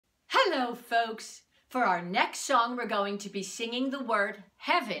Hello, folks. For our next song, we're going to be singing the word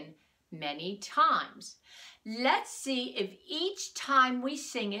heaven many times. Let's see if each time we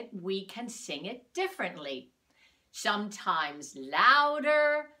sing it, we can sing it differently. Sometimes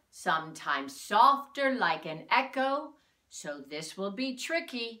louder, sometimes softer like an echo. So this will be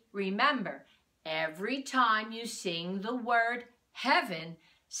tricky. Remember, every time you sing the word heaven,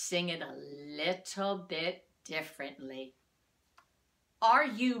 sing it a little bit differently. Are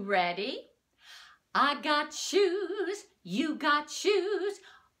you ready? I got shoes, you got shoes,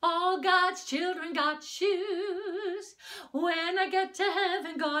 all God's children got shoes. When I get to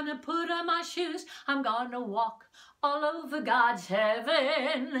heaven, gonna put on my shoes. I'm gonna walk all over God's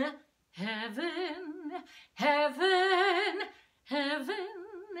heaven. Heaven, heaven, heaven.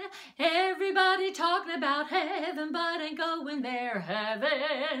 Everybody talking about heaven, but ain't going there.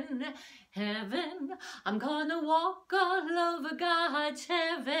 Heaven, heaven. I'm gonna walk all over God's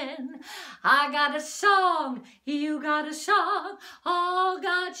heaven. I got a song, you got a song, all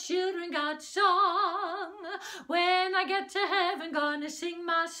God's children got song. When I get to heaven, gonna sing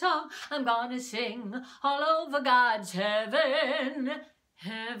my song. I'm gonna sing all over God's heaven.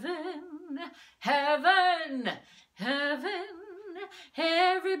 Heaven, heaven, heaven.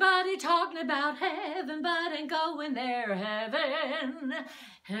 Everybody talking about heaven, but ain't going there. Heaven,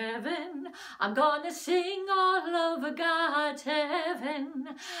 heaven. I'm gonna sing all over God's heaven.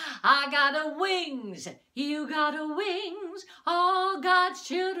 I got a wings, you got a wings, all God's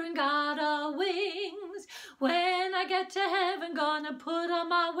children got a wings. When I get to heaven, gonna put on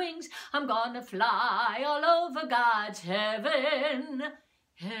my wings. I'm gonna fly all over God's heaven.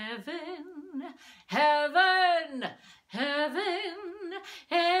 Heaven, heaven, heaven.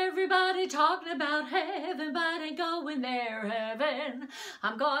 Everybody talking about heaven, but ain't going there. Heaven,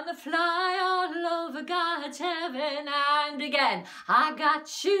 I'm gonna fly all over God's heaven. And again, I got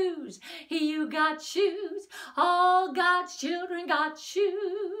shoes, you got shoes, all God's children got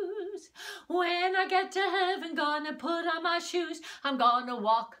shoes. When I get to heaven, gonna put on my shoes. I'm gonna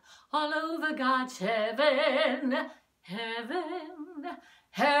walk all over God's heaven. Heaven,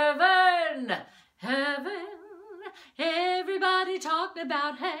 heaven, heaven. Everybody talking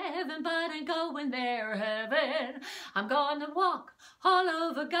about heaven, but ain't going there. Heaven, I'm gonna walk all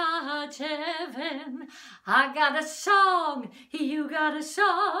over God's heaven. I got a song, you got a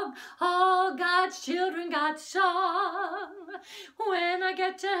song, all God's children got song. When I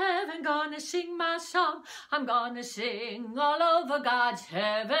get to heaven, gonna sing my song. I'm gonna sing all over God's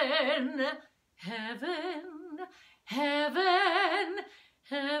heaven. Heaven, heaven,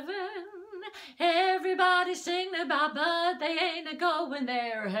 heaven. Everybody sing about, but they ain't going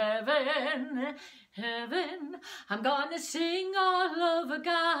there. Heaven, heaven. I'm gonna sing all over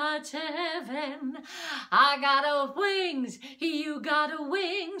God's heaven. I got a wings, you got a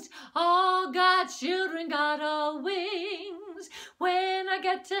wings, all God's children got a wings. When I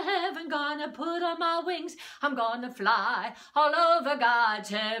get to heaven, gonna put on my wings. I'm gonna fly all over God's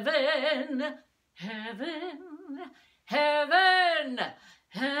heaven. Heaven, heaven,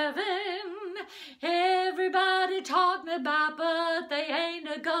 heaven. Everybody talking about, but they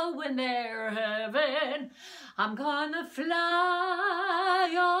ain't going there. Heaven, I'm gonna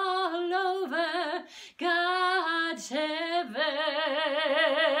fly all over God's heaven.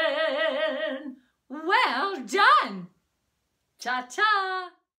 Well done.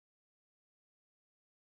 Ta-ta.